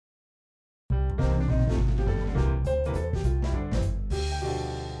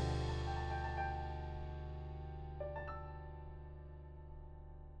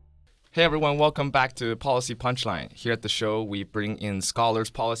Hey everyone, welcome back to Policy Punchline. Here at the show, we bring in scholars,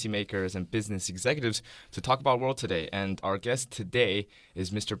 policymakers, and business executives to talk about world today. And our guest today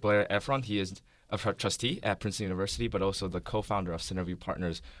is Mr. Blair Efron. He is a trustee at Princeton University, but also the co-founder of Centerview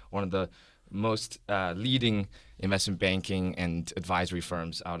Partners, one of the most leading investment banking and advisory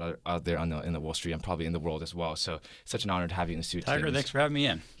firms out there in the Wall Street and probably in the world as well. So such an honor to have you in the studio today. Tiger, thanks for having me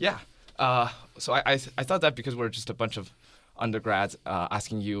in. Yeah. So I thought that because we're just a bunch of undergrads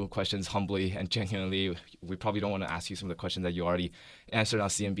asking you questions humbly and genuinely, we probably don't want to ask you some of the questions that you already answered on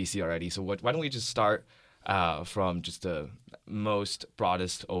CNBC already. So why don't we just start from just the most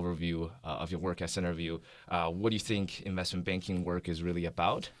broadest overview of your work at Centerview. What do you think investment banking work is really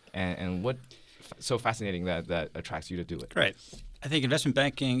about, and what so fascinating that attracts you to do it? Great. I think investment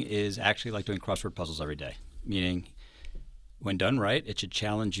banking is actually like doing crossword puzzles every day, meaning when done right, it should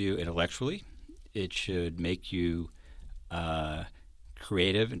challenge you intellectually. It should make you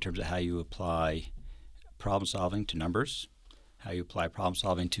creative in terms of how you apply problem solving to numbers, how you apply problem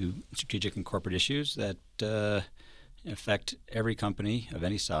solving to strategic and corporate issues that affect every company of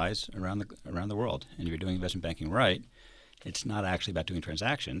any size around the world. And if you're doing investment banking right, it's not actually about doing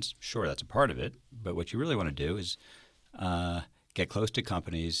transactions. Sure, that's a part of it, but what you really want to do is get close to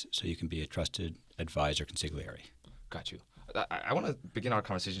companies so you can be a trusted advisor consigliere. Got you. I want to begin our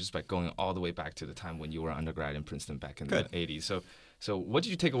conversation just by going all the way back to the time when you were undergrad in Princeton back in the 80s. So what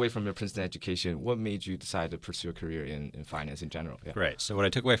did you take away from your Princeton education? What made you decide to pursue a career in finance in general? Yeah. Great. So what I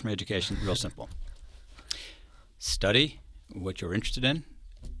took away from education, real simple. Study what you're interested in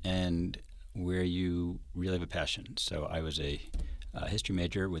and where you really have a passion. So I was a history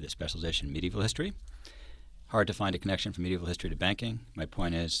major with a specialization in medieval history. Hard to find a connection from medieval history to banking. My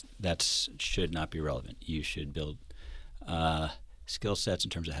point is that should not be relevant. You should build skill sets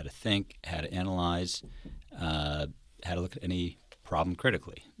in terms of how to think, how to analyze, how to look at any problem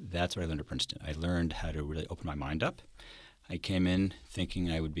critically. That's what I learned at Princeton. I learned how to really open my mind up. I came in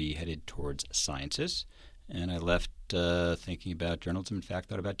thinking I would be headed towards sciences, and I left thinking about journalism. In fact,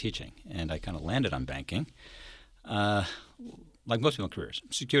 thought about teaching, and I kind of landed on banking. Like most people in careers,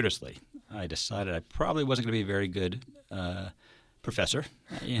 circuitously. I decided I probably wasn't going to be a very good professor.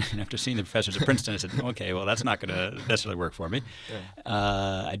 After seeing the professors at Princeton, I said, okay, well, that's not going to necessarily work for me.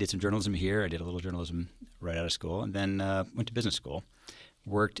 Yeah. I did some journalism here. I did a little journalism right out of school, and then went to business school,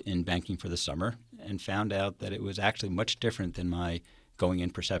 worked in banking for the summer, and found out that it was actually much different than my going-in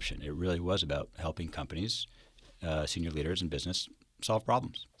perception. It really was about helping companies, senior leaders in business, solve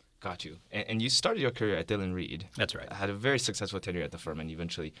problems. Got you. And you started your career at Dillon Read. That's right. Had a very successful tenure at the firm and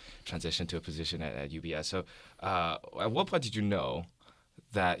eventually transitioned to a position at UBS. So at what point did you know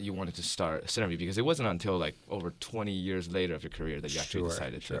that you wanted to start Centerview? Because it wasn't until like over 20 years later of your career that you actually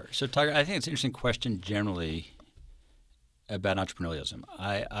decided to. So Tiger, I think it's an interesting question generally about entrepreneurialism.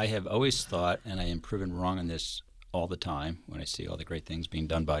 I have always thought, and I am proven wrong on this all the time when I see all the great things being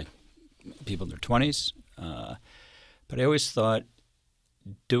done by people in their 20s, but I always thought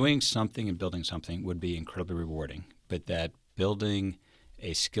doing something and building something would be incredibly rewarding, but that building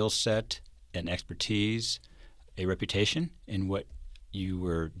a skill set, an expertise, a reputation in what you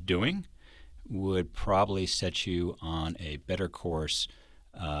were doing would probably set you on a better course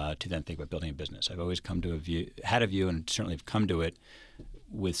to then think about building a business. I've always had a view, and certainly have come to it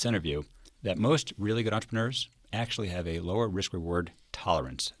with Centerview, that most really good entrepreneurs actually have a lower risk-reward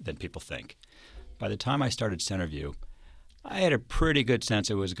tolerance than people think. By the time I started Centerview, I had a pretty good sense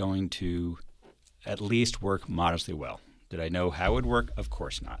it was going to at least work modestly well. Did I know how it would work? Of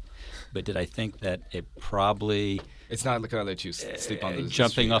course not. But did I think that it probably... It's not going to let you sleep on the jumping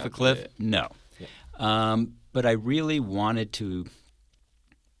street off a cliff? Yeah. No. Yeah. But I really wanted to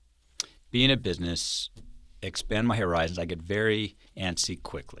be in a business, expand my horizons. I get very antsy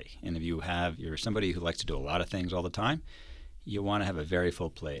quickly. And if you're somebody who likes to do a lot of things all the time, you want to have a very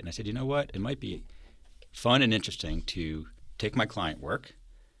full plate. And I said, you know what? It might be fun and interesting to take my client work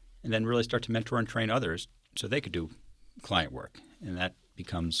and then really start to mentor and train others so they could do client work. And that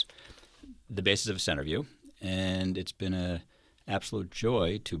becomes the basis of Centerview. And it's been an absolute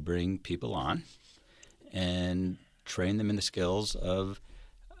joy to bring people on and train them in the skills of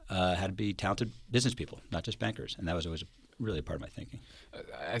how to be talented business people, not just bankers. And that was always really a part of my thinking.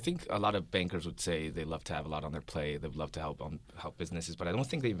 I think a lot of bankers would say they love to have a lot on their plate. They would love to help businesses, but I don't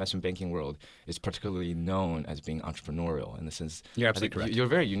think the investment banking world is particularly known as being entrepreneurial in the sense. You're absolutely correct. You're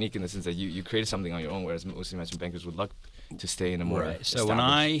very unique in the sense that you created something on your own, whereas most investment bankers would love to stay in a more right. So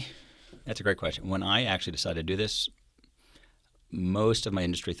that's a great question. When I actually decided to do this, most of my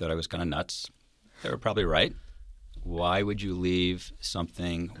industry thought I was kind of nuts. They were probably right. Why would you leave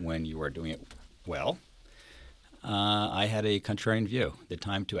something when you are doing it well? I had a contrarian view. The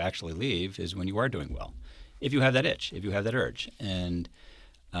time to actually leave is when you are doing well, if you have that itch, if you have that urge. And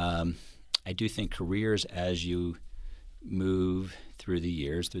I do think careers, as you move through the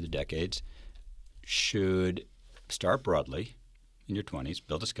years, through the decades, should start broadly in your 20s,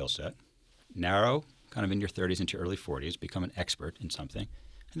 build a skill set, narrow kind of in your 30s into your early 40s, become an expert in something,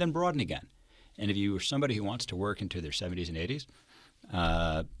 and then broaden again. And if you are somebody who wants to work into their 70s and 80s,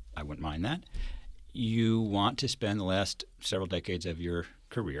 I wouldn't mind that. You want to spend the last several decades of your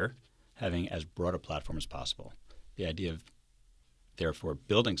career having as broad a platform as possible. The idea of, therefore,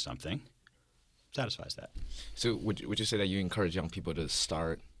 building something satisfies that. So would you say that you encourage young people to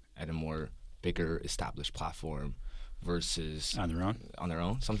start at a more bigger established platform versus On their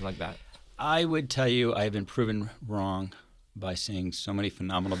own? Something like that? I would tell you I have been proven wrong by seeing so many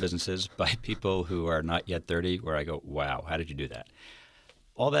phenomenal businesses by people who are not yet 30 where I go, wow, how did you do that?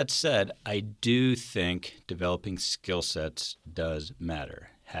 All that said, I do think developing skill sets does matter.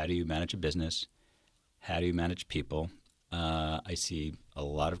 How do you manage a business? How do you manage people? I see a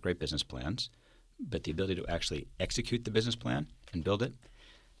lot of great business plans, but the ability to actually execute the business plan and build it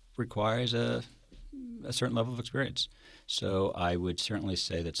requires a certain level of experience. So I would certainly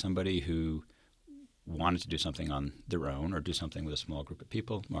say that somebody who wanted to do something on their own or do something with a small group of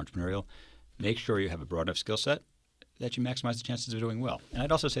people, more entrepreneurial, make sure you have a broad enough skill set that you maximize the chances of doing well. And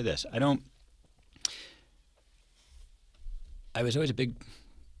I'd also say this. I was always a big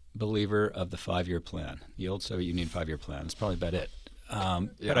believer of the 5-year plan, the old Soviet Union 5-year plan. That's probably about it.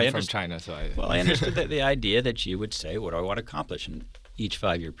 But I'm from China, so I understood the idea that you would say, what do I want to accomplish in each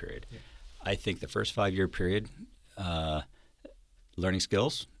 5-year period? Yeah. I think the first 5-year period, learning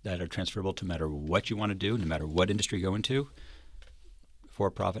skills that are transferable to no matter what you want to do, no matter what industry you go into,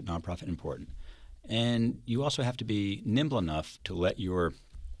 for-profit, non-profit, important. And you also have to be nimble enough to let your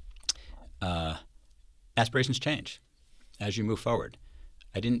aspirations change as you move forward.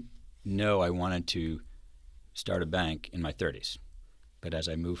 I didn't know I wanted to start a bank in my 30s. But as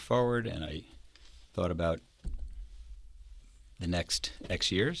I moved forward and I thought about the next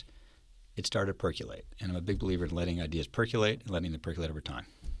X years, it started to percolate. And I'm a big believer in letting ideas percolate and letting them percolate over time.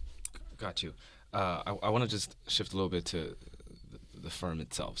 Got you. I want to just shift a little bit to the firm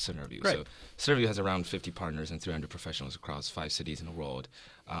itself, Centerview. Right. So Centerview has around 50 partners and 300 professionals across 5 cities in the world.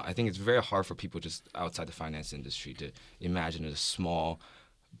 I think it's very hard for people just outside the finance industry to imagine a small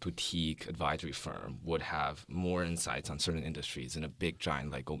boutique advisory firm would have more insights on certain industries than a big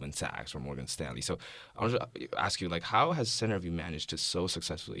giant like Goldman Sachs or Morgan Stanley. So I want to ask you, how has Centerview managed to so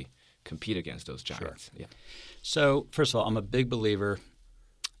successfully compete against those giants? Sure. Yeah. So first of all, I'm a big believer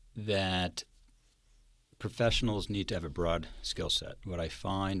that professionals need to have a broad skill set. What I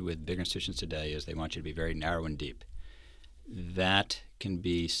find with bigger institutions today is they want you to be very narrow and deep. That can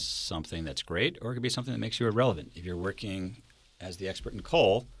be something that's great, or it can be something that makes you irrelevant. If you're working as the expert in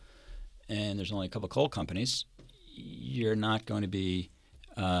coal and there's only a couple of coal companies, you're not going to be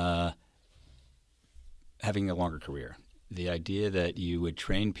having a longer career. The idea that you would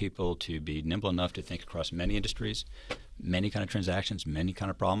train people to be nimble enough to think across many industries, many kind of transactions, many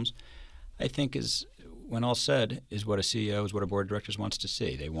kind of problems, I think is, when all said, is what a CEO, is what a board of directors wants to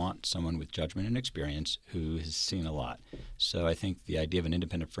see. They want someone with judgment and experience who has seen a lot. So I think the idea of an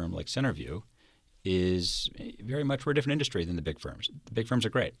independent firm like Centerview is very much for a different industry than the big firms. The big firms are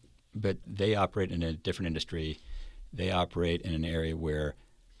great, but they operate in a different industry. They operate in an area where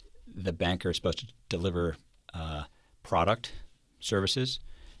the banker is supposed to deliver product, services,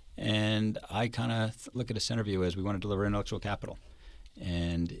 and I kind of look at a Centerview as we want to deliver intellectual capital.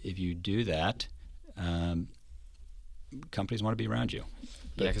 And if you do that, companies want to be around you.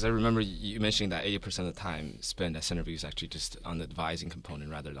 Yeah, because I remember you mentioning that 80% of the time spent at Centerview is actually just on the advising component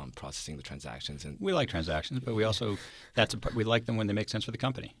rather than processing the transactions. And we like transactions, but we also we like them when they make sense for the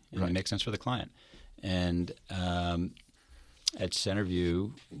company and they make sense for the client. And at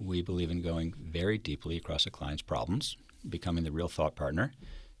Centerview, we believe in going very deeply across a client's problems, becoming the real thought partner,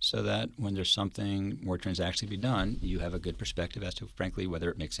 so that when there's something more transactional to be done, you have a good perspective as to, frankly, whether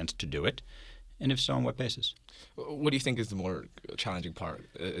it makes sense to do it, and if so, on what basis. What do you think is the more challenging part?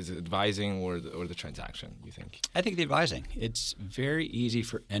 Is it advising or the transaction, you think? I think the advising. It's very easy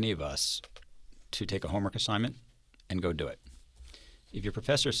for any of us to take a homework assignment and go do it. If your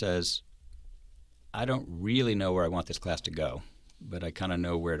professor says, I don't really know where I want this class to go, but I kind of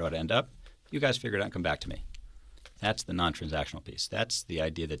know where it ought to end up, you guys figure it out and come back to me. That's the non-transactional piece. That's the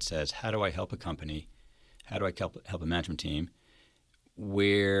idea that says, how do I help a company? How do I help a management team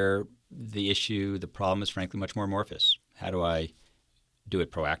where the issue, the problem is frankly much more amorphous? How do I do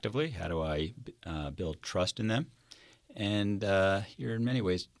it proactively? How do I build trust in them? And you're in many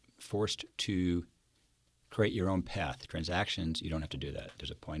ways forced to create your own path. Transactions, you don't have to do that. There's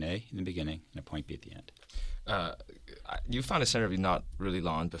a point A in the beginning and a point B at the end. You founded Centerview not really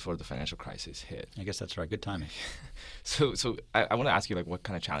long before the financial crisis hit. I guess that's right. Good timing. So I want to ask you, like, what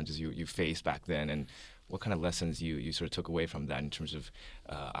kind of challenges you faced back then, and what kind of lessons you sort of took away from that in terms of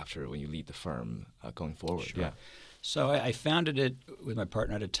after when you lead the firm going forward. Sure. Yeah. So I founded it with my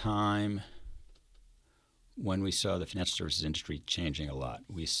partner at a time when we saw the financial services industry changing a lot.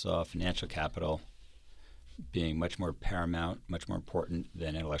 We saw financial capital being much more paramount, much more important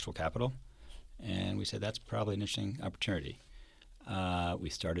than intellectual capital. And we said that's probably an interesting opportunity. We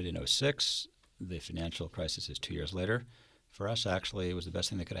started in 2006. The financial crisis is 2 years later. For us, actually, it was the best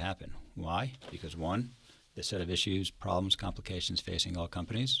thing that could have happened. Why? Because one, the set of issues, problems, complications facing all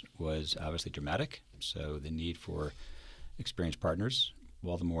companies was obviously dramatic. So the need for experienced partners,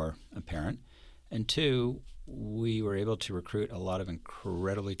 all the more apparent. And two, we were able to recruit a lot of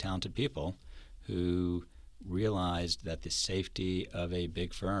incredibly talented people who realized that the safety of a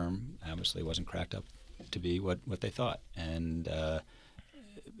big firm obviously wasn't cracked up to be what they thought. And a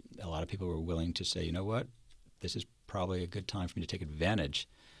lot of people were willing to say, you know what, this is probably a good time for me to take advantage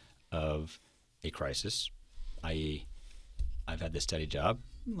of a crisis, i.e., I've had this steady job,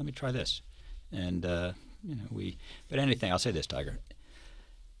 let me try this. And, but anything, I'll say this, Tiger,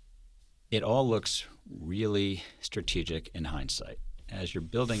 it all looks really strategic in hindsight. As you're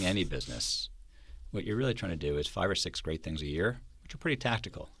building any business, what you're really trying to do is 5 or 6 great things a year, which are pretty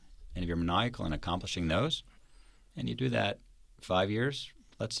tactical. And if you're maniacal in accomplishing those, and you do that 5 years,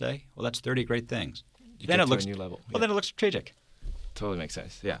 let's say, well, that's 30 great things. Then it looks a new level. Well, then it looks strategic. Totally makes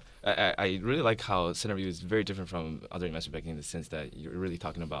sense. Yeah, I really like how Centerview is very different from other investment banking in the sense that you're really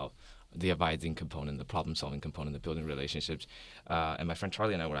talking about the advising component, the problem-solving component, the building relationships. And my friend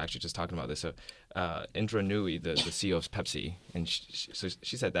Charlie and I were actually just talking about this. So Indra Nooyi, the CEO of Pepsi, and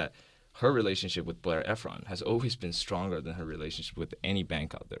she said that her relationship with Blair Efron has always been stronger than her relationship with any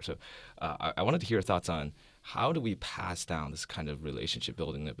bank out there. So I wanted to hear your thoughts on how do we pass down this kind of relationship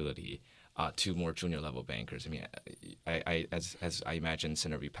building ability to more junior level bankers. I mean, as I imagine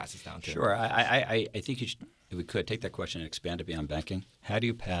Centerview passes down to. Sure. I think you should, if we could, take that question and expand it beyond banking. How do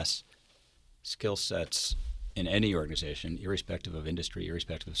you pass skill sets in any organization, irrespective of industry,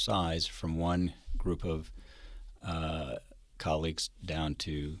 irrespective of size, from one group of colleagues down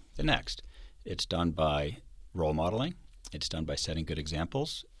to the next? It's done by role modeling. It's done by setting good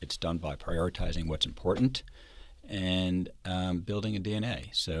examples. It's done by prioritizing what's important and building a DNA.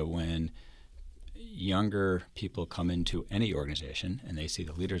 So when younger people come into any organization and they see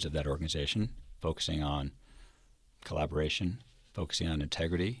the leaders of that organization focusing on collaboration, focusing on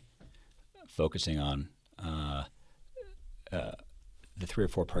integrity, focusing on the 3 or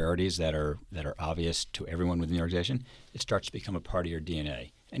 4 priorities that are obvious to everyone within the organization, it starts to become a part of your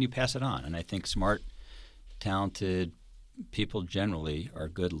DNA, and you pass it on. And I think smart, talented people generally are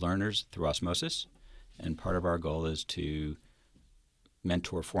good learners through osmosis, and part of our goal is to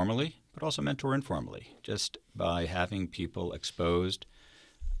mentor formally, but also mentor informally, just by having people exposed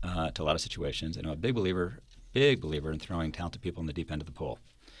to a lot of situations. And I'm a big believer in throwing talented people in the deep end of the pool,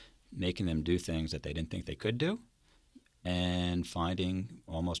 making them do things that they didn't think they could do, and finding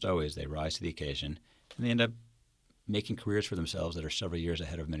almost always they rise to the occasion, and they end up making careers for themselves that are several years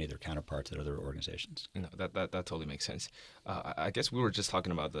ahead of many of their counterparts at other organizations. No, that totally makes sense. I guess we were just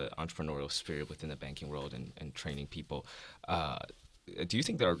talking about the entrepreneurial spirit within the banking world and training people. Do you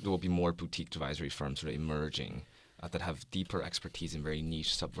think there will be more boutique advisory firms sort of emerging that have deeper expertise in very niche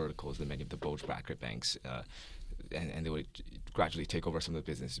subverticals than many of the bulge bracket banks, and they would gradually take over some of the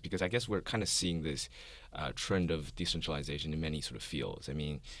businesses? Because I guess we're kind of seeing this trend of decentralization in many sort of fields. I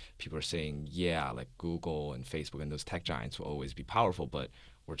mean, people are saying, yeah, like Google and Facebook and those tech giants will always be powerful, but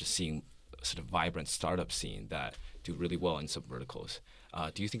we're just seeing a sort of vibrant startup scene that do really well in subverticals.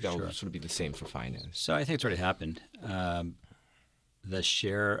 Do you think that will sort of be the same for finance? So I think it's already happened. The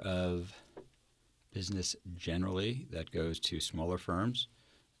share of business generally that goes to smaller firms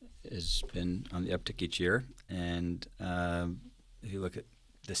has been on the uptick each year. And if you look at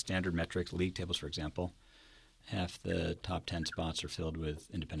the standard metrics, league tables, for example, half the top 10 spots are filled with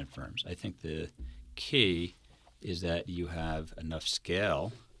independent firms. I think the key is that you have enough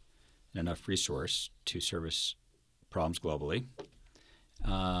scale and enough resource to service problems globally,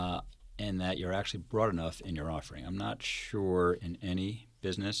 and that you're actually broad enough in your offering. I'm not sure in any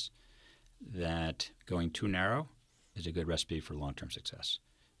business that going too narrow is a good recipe for long-term success.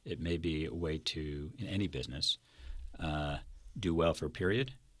 It may be a way to, in any business, do well for a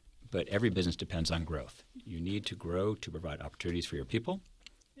period, but every business depends on growth. You need to grow to provide opportunities for your people,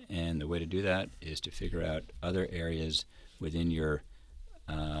 and the way to do that is to figure out other areas within your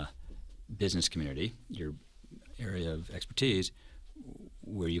business community, your area of expertise,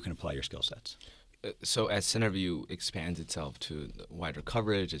 where you can apply your skill sets. So as Centerview expands itself to wider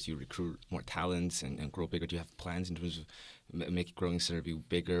coverage, as you recruit more talents and grow bigger, do you have plans in terms of growing Centerview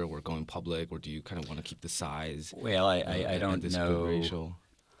bigger or going public, or do you kind of want to keep the size? Well, I don't this know. ratio?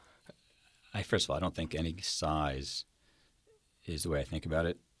 First of all, I don't think any size is the way I think about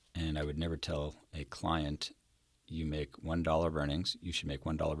it. And I would never tell a client, you make $1 of earnings, you should make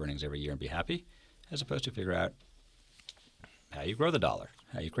 $1 of earnings every year and be happy, as opposed to figure out how you grow the dollar,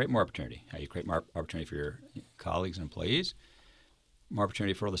 how you create more opportunity, how you create more opportunity for your colleagues and employees, more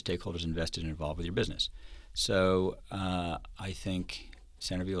opportunity for all the stakeholders invested and involved with your business. So I think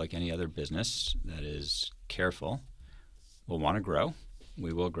Centerview, like any other business that is careful, will want to grow.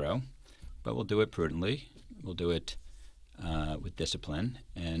 We will grow, but we'll do it prudently. We'll do it with discipline.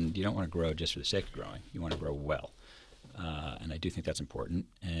 And you don't want to grow just for the sake of growing. You want to grow well. And I do think that's important.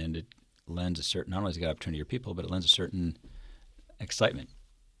 And it lends a certain, not only does it get opportunity to your people, but it lends a certain excitement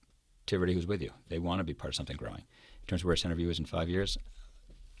to everybody who's with you. They want to be part of something growing. In terms of where Centerview is in 5 years,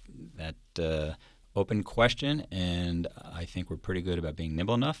 that open question, and I think we're pretty good about being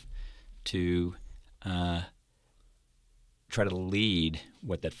nimble enough to try to lead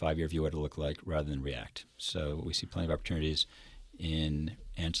what that 5-year view ought to look like rather than react. So we see plenty of opportunities in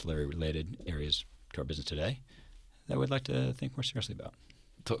ancillary related areas to our business today that we'd like to think more seriously about.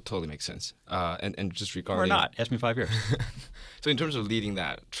 Totally makes sense. And just regarding... Or not. Ask me 5 years. So in terms of leading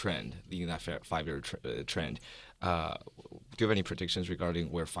that trend, leading that 5-year trend, do you have any predictions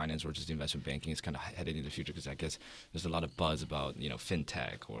regarding where finance or just investment banking is kind of headed in the future? Because I guess there's a lot of buzz about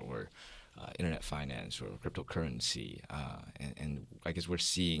fintech or internet finance or cryptocurrency, and I guess we're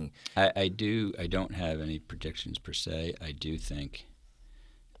seeing. I don't have any predictions per se. I do think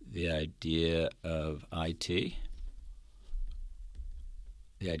the idea of IT,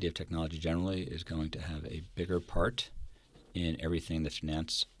 the idea of technology generally, is going to have a bigger part in everything in the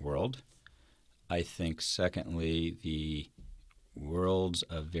finance world. I think, secondly, the worlds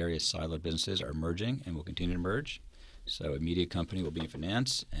of various siloed businesses are merging and will continue to merge. So a media company will be in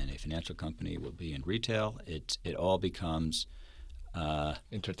finance, and a financial company will be in retail. It all becomes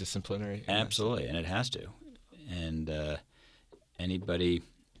interdisciplinary. Absolutely, and it has to. And anybody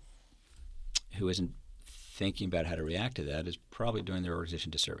who isn't thinking about how to react to that is probably doing their organization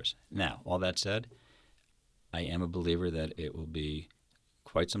disservice. Now, all that said, I am a believer that it will be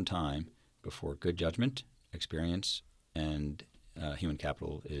quite some time before good judgment, experience, and human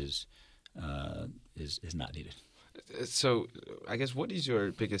capital is not needed. So, I guess what is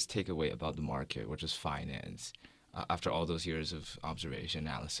your biggest takeaway about the market, or just finance, after all those years of observation,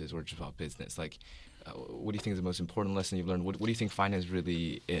 analysis, or just about business? Like, what do you think is the most important lesson you've learned? What do you think finance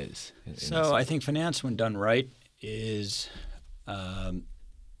really is? So I think finance, when done right, is a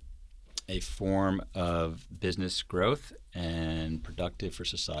form of business growth and productive for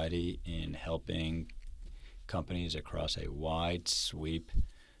society in helping companies across a wide sweep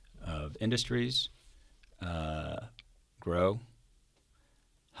of industries grow,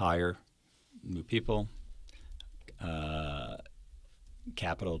 hire new people,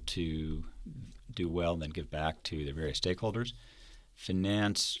 capital to do well and then give back to the various stakeholders.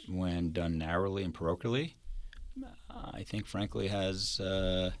 Finance, when done narrowly and parochially, I think, frankly, has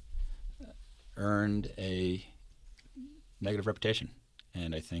earned a negative reputation.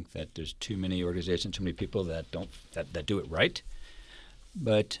 And I think that there's too many organizations, too many people that do it right,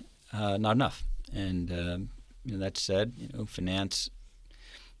 but not enough. And that said, finance,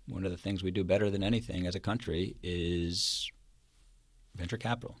 one of the things we do better than anything as a country is venture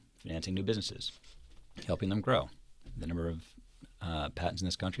capital, financing new businesses, helping them grow. The number of patents in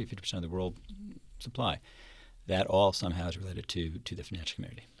this country, 50% of the world supply, that all somehow is related to the financial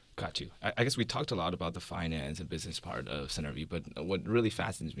community. Got you. I guess we talked a lot about the finance and business part of Centerview, but what really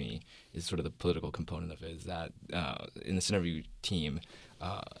fascinates me is sort of the political component of it, is that in the Centerview team,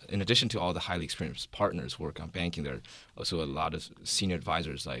 in addition to all the highly experienced partners who work on banking, there are also a lot of senior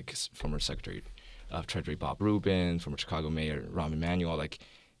advisors like former Secretary of Treasury Bob Rubin, former Chicago Mayor Rahm Emanuel,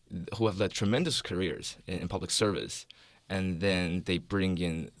 who have led tremendous careers in public service, and then they bring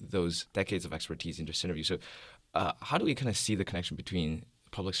in those decades of expertise into Centerview. So how do we kind of see the connection between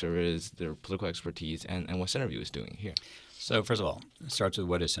public service, their political expertise, and what Centerview is doing here? So first of all, it starts with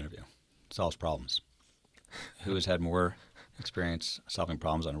what is Centerview? It solves problems. Who has had more experience solving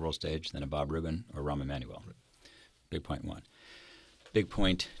problems on a world stage than a Bob Rubin or Rahm Emanuel? Big point one. Big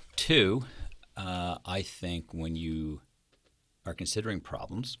point two, I think when you are considering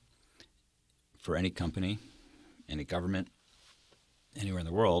problems for any company, any government, anywhere in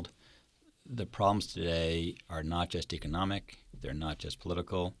the world, the problems today are not just economic, they're not just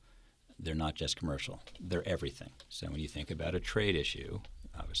political, they're not just commercial. They're everything. So when you think about a trade issue,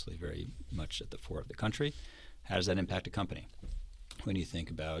 obviously very much at the fore of the country, how does that impact a company? When you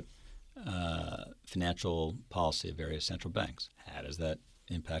think about financial policy of various central banks, how does that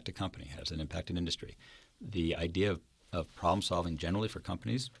impact a company? How does that impact an industry? The idea of problem solving generally for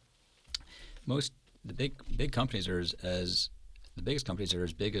companies, the big companies are the biggest companies are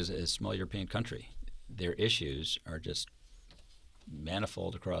as big as a small European country. Their issues are just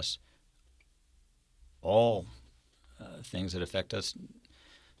manifold across all things that affect us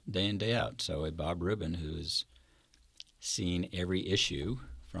day in, day out. So a Bob Rubin who's seen every issue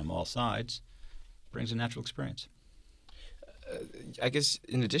from all sides brings a natural experience. I guess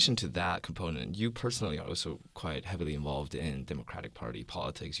in addition to that component, you personally are also quite heavily involved in Democratic Party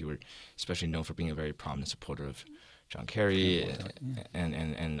politics. You were especially known for being a very prominent supporter of John Kerry,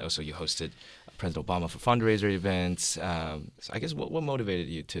 and also you hosted President Obama for fundraiser events. So I guess what motivated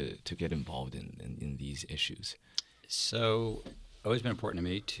you to get involved in these issues? So always been important to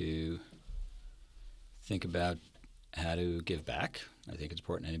me to think about how to give back. I think it's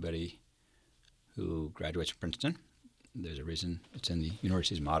important to anybody who graduates from Princeton. There's a reason it's in the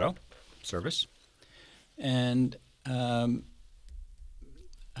university's motto, service. And I've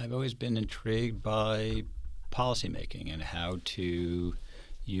always been intrigued by policymaking and how to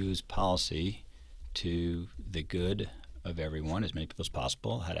use policy to the good of everyone, as many people as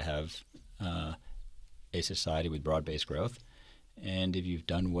possible, how to have a society with broad-based growth. And if you've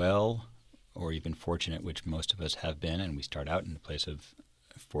done well, or you've been fortunate, which most of us have been, and we start out in a place of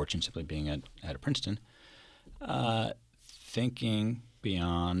fortune simply being at a Princeton, thinking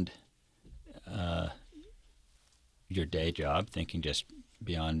beyond your day job, thinking just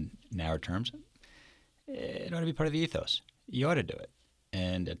beyond narrow terms, it ought to be part of the ethos. You ought to do it.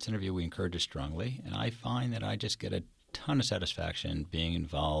 And at Centerview, we encourage it strongly. And I find that I just get a ton of satisfaction being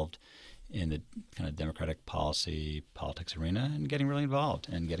involved in the kind of democratic politics arena and getting really involved.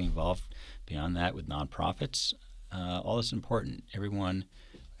 And getting involved beyond that with nonprofits. All this is important. Everyone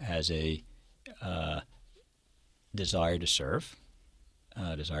has a desire to serve,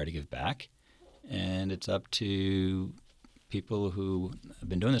 desire to give back. And it's up to people who have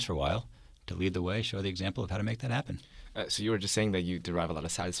been doing this for a while to lead the way, show the example of how to make that happen. So you were just saying that you derive a lot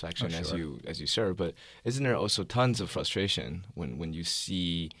of satisfaction sure. as you serve, but isn't there also tons of frustration when you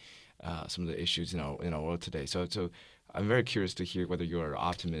see some of the issues in our world today? So I'm very curious to hear whether you're an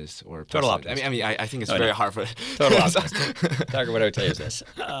optimist or a total optimist. optimist. I think it's very hard for total optimist. Tucker, what I would tell you is this: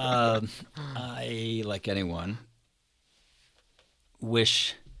 I, like anyone,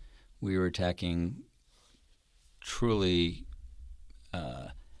 wish we were attacking truly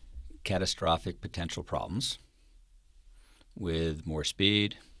catastrophic potential problems with more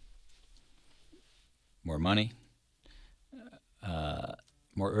speed, more money,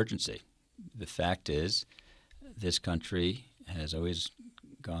 more urgency. The fact is, this country has always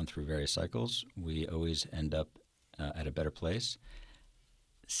gone through various cycles. We always end up at a better place.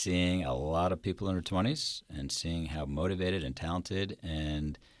 Seeing a lot of people in their 20s and seeing how motivated and talented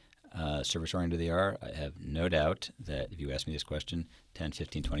and service-oriented they are, I have no doubt that if you ask me this question 10,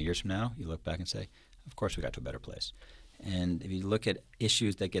 15, 20 years from now, you look back and say, of course we got to a better place. And if you look at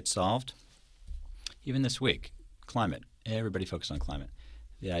issues that get solved, even this week, climate, everybody focused on climate.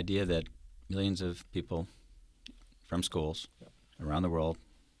 The idea that millions of people from schools around the world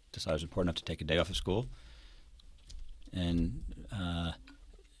decided it was important enough to take a day off of school and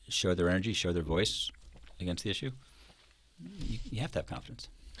show their energy, show their voice against the issue, you have to have confidence.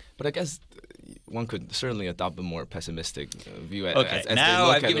 But I guess one could certainly adopt a more pessimistic view. Okay, as now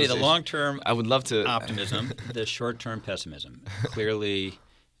I've given you the long-term I would love to optimism, the short-term pessimism. Clearly,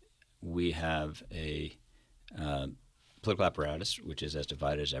 we have a political apparatus which is as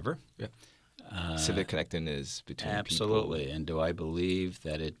divided as ever. Yeah. Civic connectedness between absolutely. people. And do I believe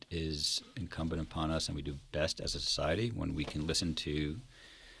that it is incumbent upon us and we do best as a society when we can listen to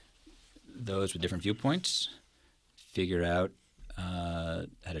those with different viewpoints, figure out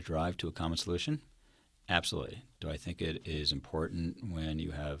how to drive to a common solution? Absolutely. Do I think it is important when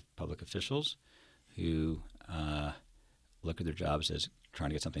you have public officials who look at their jobs as trying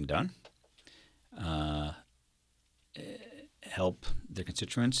to get something done, help their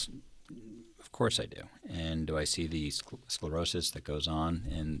constituents? Of course I do. And do I see the sclerosis that goes on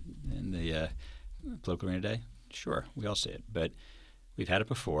in the political arena today? Sure, we all see it. But we've had it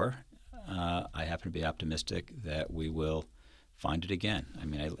before. I happen to be optimistic that we will find it again. I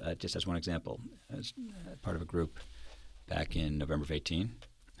mean, just as one example, as part of a group back in November of 18,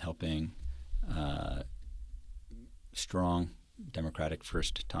 helping strong Democratic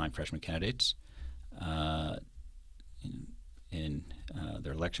first-time freshman candidates in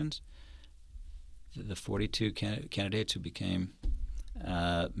their elections. the 42 candidates who became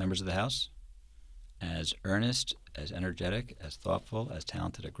members of the House as earnest, as energetic, as thoughtful, as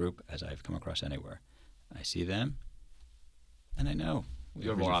talented a group as I've come across anywhere. I see them, and I know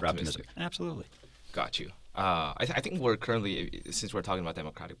you're more optimistic. Absolutely. Got you. I think we're currently, since we're talking about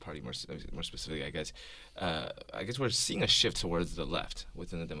Democratic Party more specifically, I guess we're seeing a shift towards the left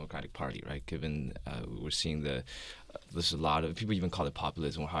within the Democratic Party, right? Given we're seeing there's a lot of people even call it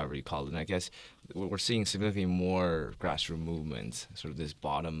populism or however you call it, and I guess we're seeing significantly more grassroots movements, sort of this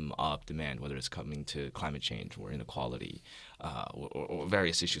bottom-up demand, whether it's coming to climate change or inequality or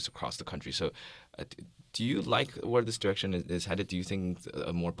various issues across the country. So, do you like where this direction is headed? Do you think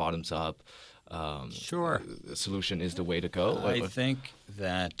a more bottoms-up solution is the way to go? I think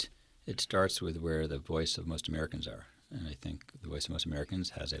that it starts with where the voice of most Americans are. And I think the voice of most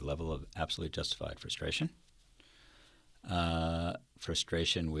Americans has a level of absolutely justified frustration.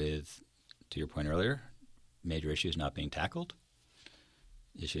 Frustration with, to your point earlier, major issues not being tackled,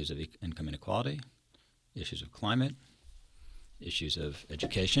 issues of income inequality, issues of climate, issues of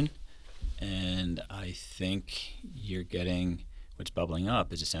education. And I think you're getting what's bubbling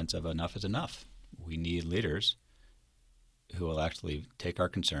up is a sense of enough is enough. We need leaders who will actually take our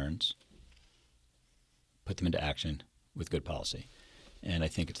concerns, put them into action with good policy. And I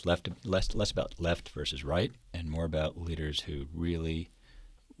think it's less about left versus right and more about leaders who really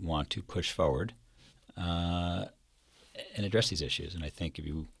want to push forward and address these issues. And I think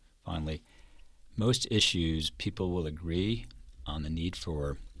most issues, people will agree on the need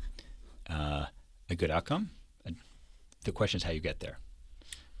for a good outcome. The question is how you get there.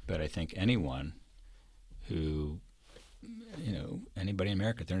 But I think anyone who, anybody in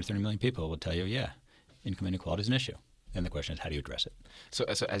America, 330 million people will tell you, yeah, income inequality is an issue. And the question is, how do you address it? So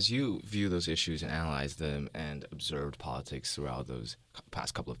as you view those issues and analyze them and observed politics throughout those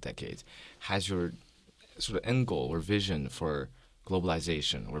past couple of decades, has your sort of end goal or vision for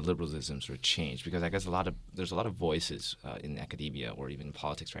globalization or liberalism sort of changed? Because I guess there's a lot of voices in academia or even in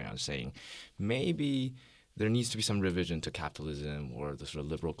politics right now saying maybe there needs to be some revision to capitalism or the sort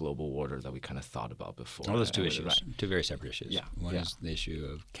of liberal global order that we kind of thought about before. Well, those two issues, right? Two very separate issues. Yeah. One is the issue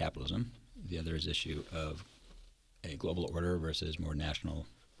of capitalism. The other is the issue of a global order versus more national,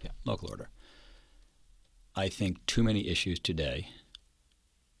 local order. I think too many issues today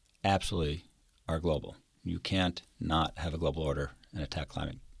absolutely are global. You can't not have a global order and attack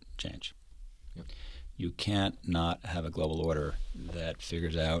climate change. Yep. You can't not have a global order that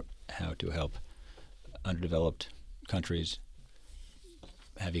figures out how to help underdeveloped countries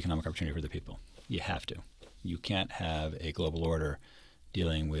have economic opportunity for the people. You have to. You can't have a global order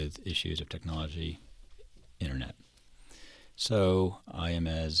dealing with issues of technology, internet. So I am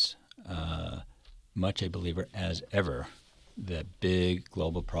as much a believer as ever that big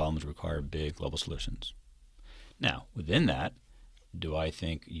global problems require big global solutions. Now, within that, do I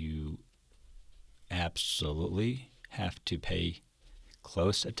think you absolutely have to pay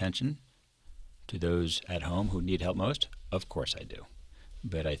close attention to those at home who need help most? Of course I do.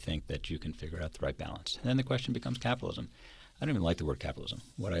 But I think that you can figure out the right balance. And then the question becomes capitalism. I don't even like the word capitalism.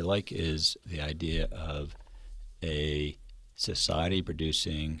 What I like is the idea of a society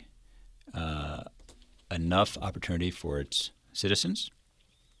producing enough opportunity for its citizens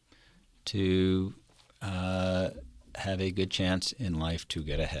to have a good chance in life to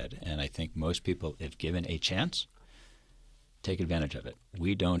get ahead. And I think most people, if given a chance, take advantage of it.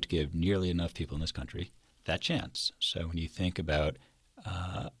 We don't give nearly enough people in this country that chance. So when you think about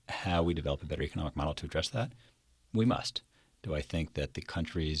how we develop a better economic model to address that, we must. Do I think that the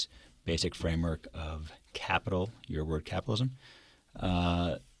country's basic framework of capital, your word capitalism,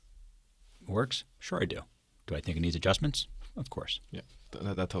 works? Sure I do. Do I think it needs adjustments? Of course. Yeah,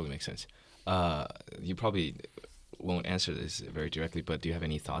 that totally makes sense. You probably won't answer this very directly, but do you have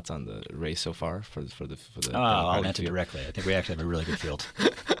any thoughts on the race so far for the I'll answer directly. I think we actually have a really good field.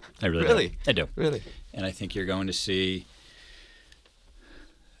 I really do. I do. Really? And I think you're going to see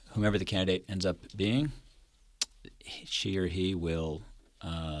whomever the candidate ends up being, she or he will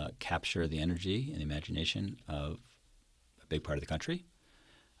capture the energy and the imagination of a big part of the country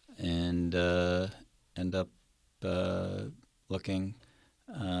and end up looking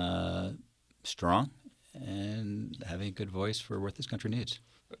strong and having a good voice for what this country needs.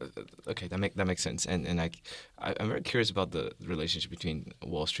 Okay, that makes sense. And I'm very curious about the relationship between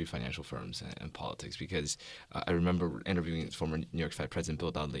Wall Street financial firms and politics, because I remember interviewing former New York Fed President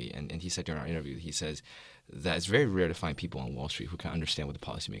Bill Dudley, and he said during our interview, he says that it's very rare to find people on Wall Street who can understand what the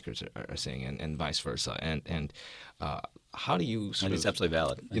policymakers are saying, and vice versa. And how do you sort of... It's absolutely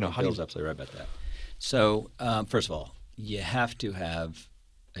valid. Bill's absolutely right about that. So, first of all, you have to have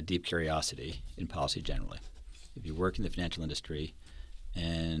a deep curiosity in policy generally. If you work in the financial industry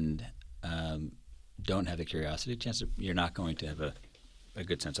and don't have the curiosity, chances are you're not going to have a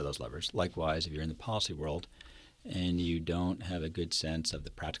good sense of those levers. Likewise, if you're in the policy world and you don't have a good sense of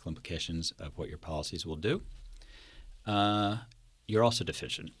the practical implications of what your policies will do, you're also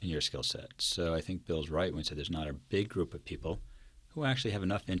deficient in your skill set. So I think Bill's right when he said there's not a big group of people who actually have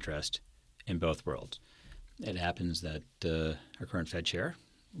enough interest in both worlds. It happens that our current Fed chair,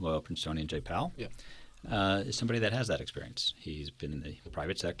 Loyal Princetonian Jay Powell, is somebody that has that experience. He's been in the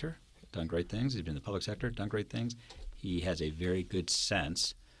private sector, done great things. He's been in the public sector, done great things. He has a very good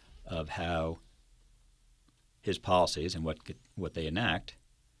sense of how his policies and what they enact,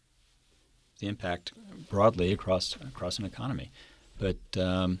 the impact broadly across an economy. But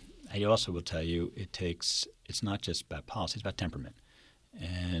I also will tell you it's not just about policy, it's about temperament.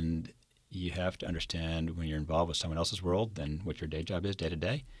 And you have to understand when you're involved with someone else's world than what your day job is day to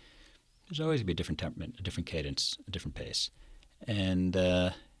day, there's always going to be a different temperament, a different cadence, a different pace. And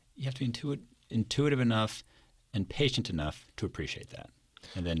you have to be intuitive enough and patient enough to appreciate that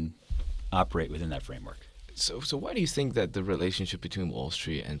and then operate within that framework. So why do you think that the relationship between Wall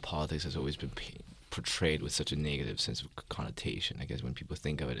Street and politics has always been portrayed with such a negative sense of connotation, I guess, when people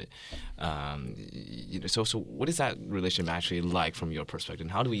think of it? So what is that relationship actually like from your perspective?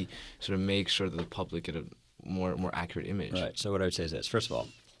 And how do we sort of make sure that the public get a more accurate image? Right. So what I would say is this. First of all,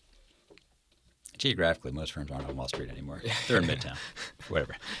 geographically, most firms aren't on Wall Street anymore. They're in Midtown,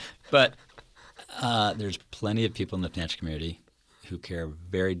 whatever. But there's plenty of people in the financial community who care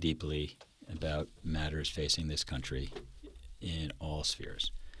very deeply about matters facing this country in all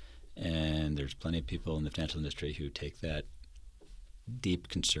spheres. And there's plenty of people in the financial industry who take that deep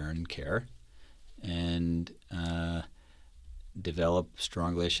concern and care and develop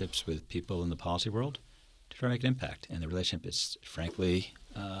strong relationships with people in the policy world to try to make an impact. And the relationship is, frankly,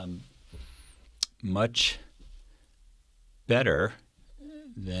 much better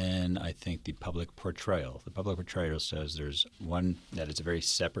than I think the public portrayal. The public portrayal says there's one that it's a very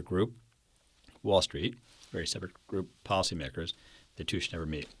separate group, Wall Street, very separate group, policymakers. The two should never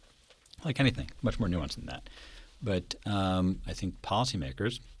meet. Like anything, much more nuanced than that. But I think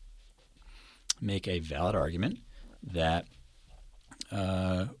policymakers make a valid argument that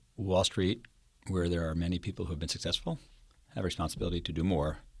Wall Street, where there are many people who have been successful, have a responsibility to do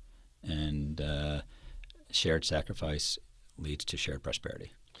more, and shared sacrifice leads to shared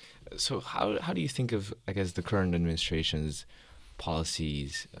prosperity. So how do you think of, I guess, the current administration's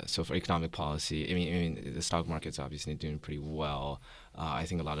policies? So for economic policy, I mean, the stock market's obviously doing pretty well. I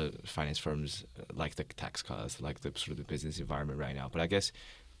think a lot of finance firms like the tax cuts, like the sort of the business environment right now. But I guess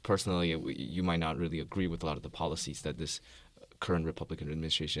personally, you might not really agree with a lot of the policies that this current Republican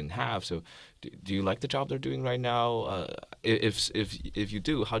administration have. So do you like the job they're doing right now? If you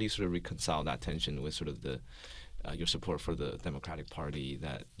do, how do you sort of reconcile that tension with sort of the your support for the Democratic Party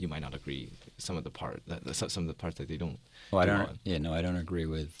that you might not agree some of the parts that they don't? Well, I don't agree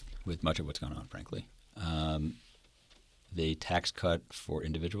with much of what's going on, frankly. The tax cut for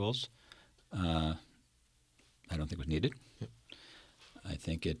individuals, I don't think was needed. Yep. I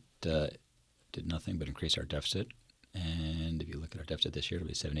think it did nothing but increase our deficit. And if you look at our deficit this year, it'll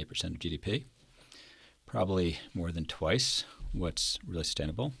be 7-8% of GDP, probably more than twice what's really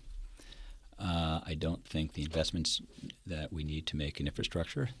sustainable. I don't think the investments that we need to make in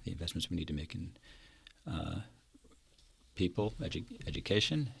infrastructure, the investments we need to make in people,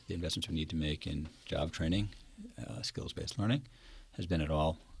 education, the investments we need to make in job training, skills-based learning, has been at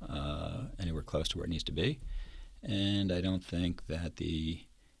all anywhere close to where it needs to be. And I don't think that the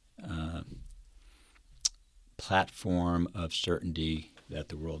platform of certainty that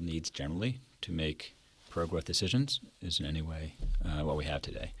the world needs generally to make pro-growth decisions is in any way what we have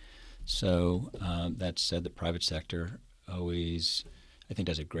today. So that said, the private sector always, I think,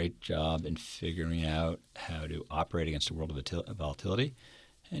 does a great job in figuring out how to operate against a world of volatility.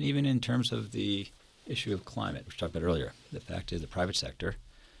 And even in terms of the issue of climate, which we talked about earlier, the fact is the private sector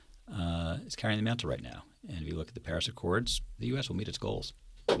is carrying the mantle right now. And if you look at the Paris Accords, the U.S. will meet its goals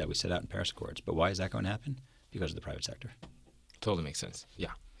that we set out in Paris Accords. But why is that going to happen? Because of the private sector. Totally makes sense. Yeah.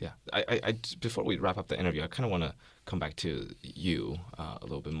 I before we wrap up the interview, I kind of want to come back to you a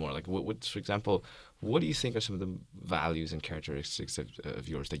little bit more. Like, what, for example, what do you think are some of the values and characteristics of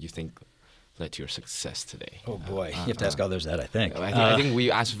yours that you think led to your success today? Oh boy, you have to ask others that. I think. I think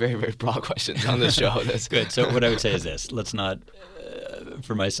we asked very, very broad questions on this show. That's good. So what I would say is this: let's not.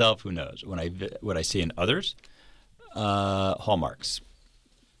 For myself, who knows? What I see in others, hallmarks,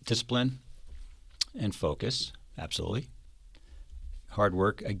 discipline, and focus, absolutely. Hard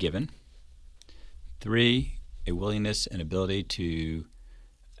work, a given. 3, a willingness and ability to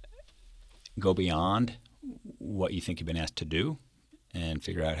go beyond what you think you've been asked to do and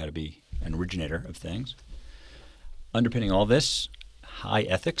figure out how to be an originator of things. Underpinning all this, high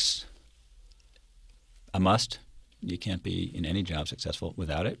ethics, a must. You can't be in any job successful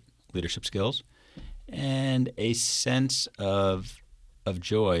without it. Leadership skills, and a sense of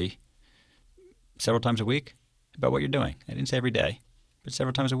joy several times a week about what you're doing. I didn't say every day, but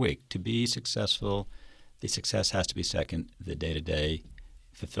several times a week. To be successful, the success has to be second. The day-to-day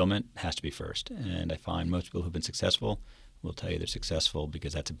fulfillment has to be first. And I find most people who've been successful will tell you they're successful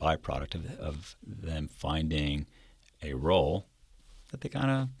because that's a byproduct of them finding a role that they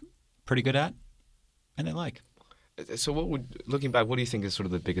kind of pretty good at and they like. So looking back, what do you think is sort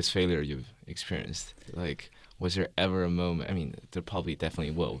of the biggest failure you've experienced? Like, was there ever a moment, I mean, there probably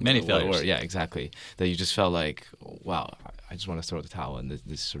definitely will. Many failures. Yeah, exactly. That you just felt like, wow, I just want to throw the towel and this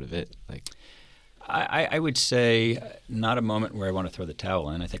is sort of it. Like, I would say not a moment where I want to throw the towel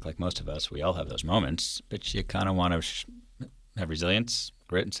in. I think like most of us, we all have those moments, but you kind of want to have resilience,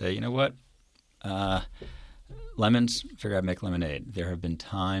 grit, and say, you know what? Lemons, figure out how to make lemonade. There have been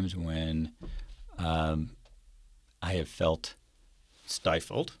times when I have felt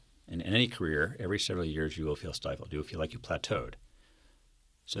stifled. And in any career, every several years you will feel stifled. You will feel like you plateaued.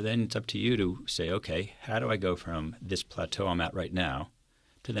 So then it's up to you to say, okay, how do I go from this plateau I'm at right now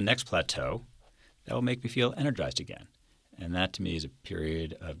to the next plateau that will make me feel energized again? And that to me is a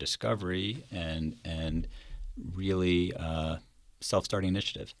period of discovery and really self-starting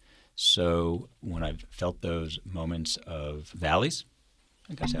initiative. So when I've felt those moments of valleys,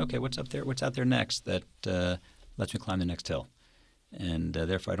 I gotta say, okay, what's up there? What's out there next that lets me climb the next hill? And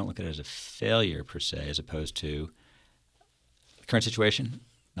therefore, I don't look at it as a failure per se, as opposed to the current situation,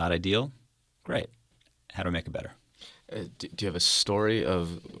 not ideal, great. How do I make it better? Do you have a story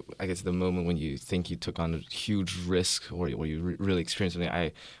of, I guess, the moment when you think you took on a huge risk or you really experienced something?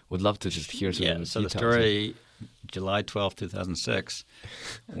 I would love to just hear some of the so the details. story, July 12, 2006,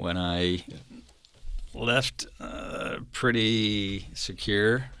 when I left a pretty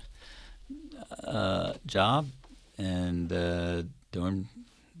secure job and doing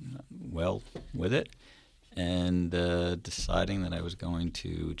well with it, and deciding that I was going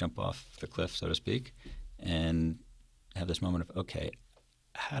to jump off the cliff, so to speak, and have this moment of, okay,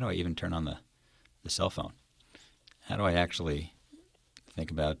 how do I even turn on the cell phone? How do I actually think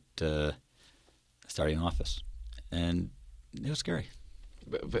about starting an office? And it was scary.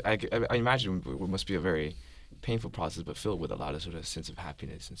 But I imagine it must be a very painful process, but filled with a lot of sort of sense of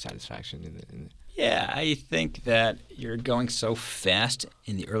happiness and satisfaction. Yeah, I think that you're going so fast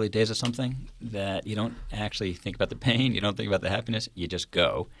in the early days of something that you don't actually think about the pain, you don't think about the happiness, you just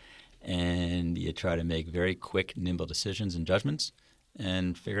go. And you try to make very quick, nimble decisions and judgments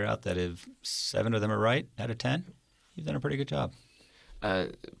and figure out that if 7 of them are right out of 10, you've done a pretty good job. I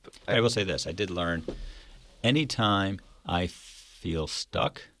will say this. I did learn anytime I feel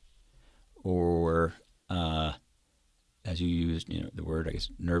stuck or, as you used, the word, I guess,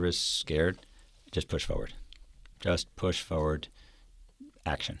 nervous, scared, just push forward. Just push forward.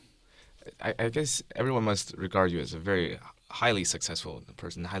 Action. I guess everyone must regard you as a very highly successful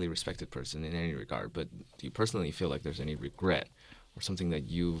person, highly respected person in any regard. But do you personally feel like there's any regret or something that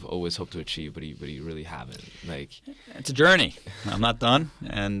you've always hoped to achieve, but you really haven't? Like, it's a journey. I'm not done,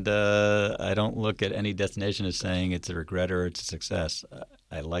 and I don't look at any destination as saying it's a regret or it's a success.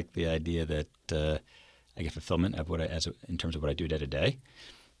 I like the idea that I get fulfillment of in terms of what I do day to day.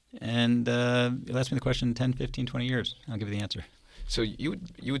 And you'll ask me the question in 10, 15, 20 years. I'll give you the answer. So you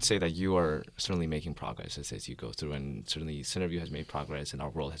would say that you are certainly making progress as you go through, and certainly Centerview has made progress, and our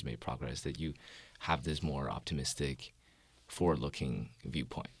world has made progress. That you have this more optimistic, forward-looking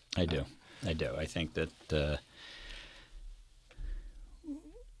viewpoint. I do. I think that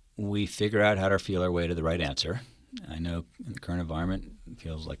we figure out how to feel our way to the right answer. I know in the current environment, it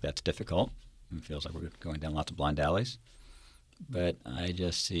feels like that's difficult. It feels like we're going down lots of blind alleys. But I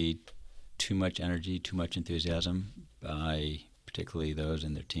just see too much energy, too much enthusiasm by particularly those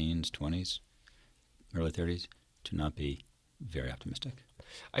in their teens, 20s, early 30s, to not be very optimistic.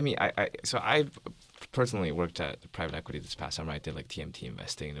 I mean, I've personally worked at private equity this past summer. I did like TMT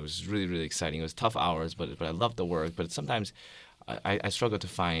investing, and it was really, really exciting. It was tough hours, but I loved the work. But sometimes I struggle to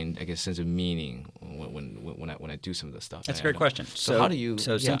find, I guess, sense of meaning when I do some of this stuff. That's a great question. So how do you?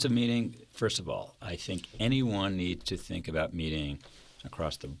 So sense of meaning. First of all, I think anyone needs to think about meaning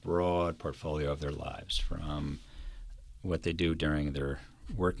across the broad portfolio of their lives, from what they do during their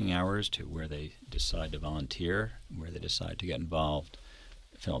working hours to where they decide to volunteer, where they decide to get involved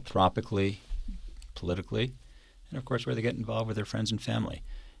philanthropically, politically, and of course where they get involved with their friends and family.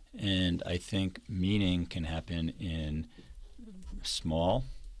 And I think meaning can happen in small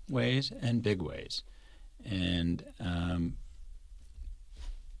ways and big ways. And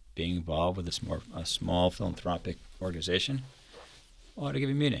being involved with a small philanthropic organization ought to give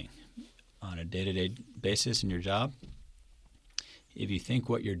you meaning on a day-to-day basis in your job. If you think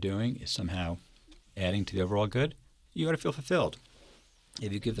what you're doing is somehow adding to the overall good, you ought to feel fulfilled.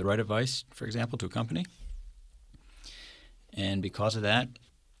 If you give the right advice, for example, to a company, and because of that,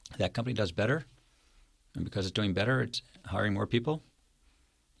 that company does better, and because it's doing better, it's hiring more people,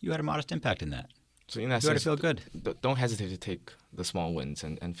 you had a modest impact in that. So in that you ought to sense, feel good. Don't hesitate to take the small wins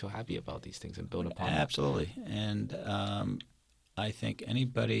and feel happy about these things and build upon them. Absolutely. And I think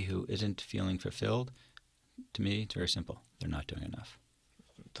anybody who isn't feeling fulfilled, to me, it's very simple. They're not doing enough.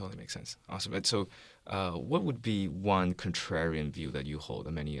 Totally makes sense. Awesome. And so what would be one contrarian view that you hold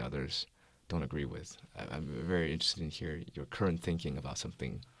that many others don't agree with? I'm very interested in hearing your current thinking about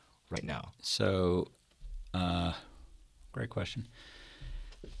something right now. So, great question.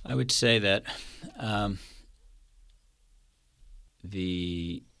 I would say that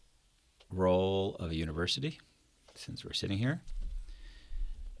the role of a university, since we're sitting here,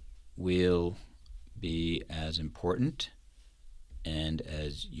 will be as important and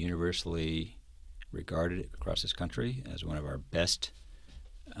as universally regarded across this country as one of our best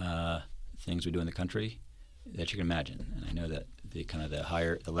things we do in the country that you can imagine. And I know that the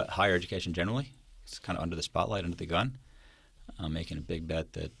higher education generally is kind of under the spotlight, under the gun. I'm making a big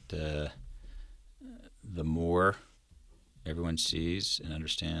bet that the more everyone sees and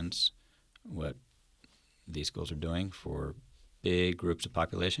understands what these schools are doing for big groups of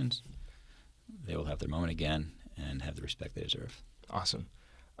populations, they will have their moment again and have the respect they deserve. Awesome.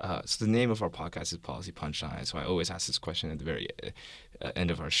 So the name of our podcast is Policy Punchline. So I always ask this question at the very end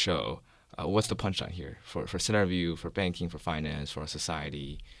of our show. What's the punchline here for Centerview, for banking, for finance, for our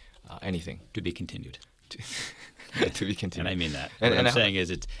society, anything? To be continued. To be continued. And I mean that. And what I'm saying is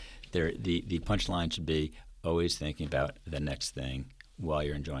the punchline should be always thinking about the next thing while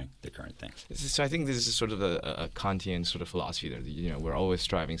you're enjoying the current thing. So I think this is sort of a Kantian sort of philosophy there. We're always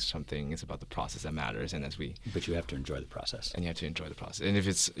striving for something. It's about the process that matters, and But you have to enjoy the process. And you have to enjoy the process. And if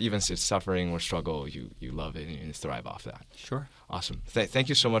it's suffering or struggle, you love it and you thrive off that. Sure. Awesome. Thank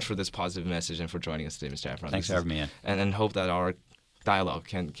you so much for this positive message and for joining us today, Mr. Efron. Thanks for having me in. And hope that our dialogue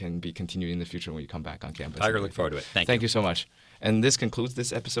can be continued in the future when you come back on campus. Tiger, look forward to it. Thank you so much. And this concludes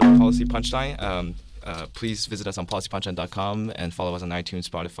this episode of Policy Punchline. Please visit us on policypunchline.com and follow us on iTunes,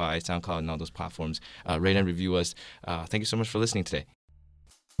 Spotify, SoundCloud, and all those platforms. Rate and review us. Thank you so much for listening today.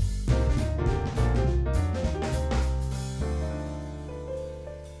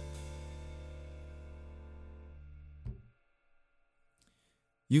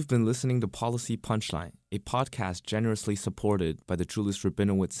 You've been listening to Policy Punchline, a podcast generously supported by the Julius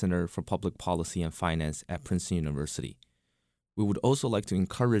Rabinowitz Center for Public Policy and Finance at Princeton University. We would also like to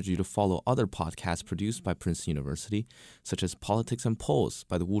encourage you to follow other podcasts produced by Princeton University, such as Politics and Polls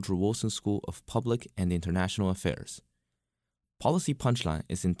by the Woodrow Wilson School of Public and International Affairs. Policy Punchline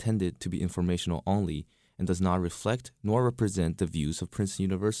is intended to be informational only and does not reflect nor represent the views of Princeton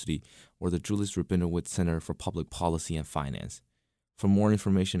University or the Julius Rabinowitz Center for Public Policy and Finance. For more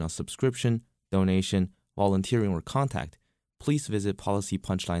information on subscription, donation, volunteering, or contact, please visit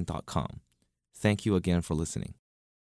policypunchline.com. Thank you again for listening.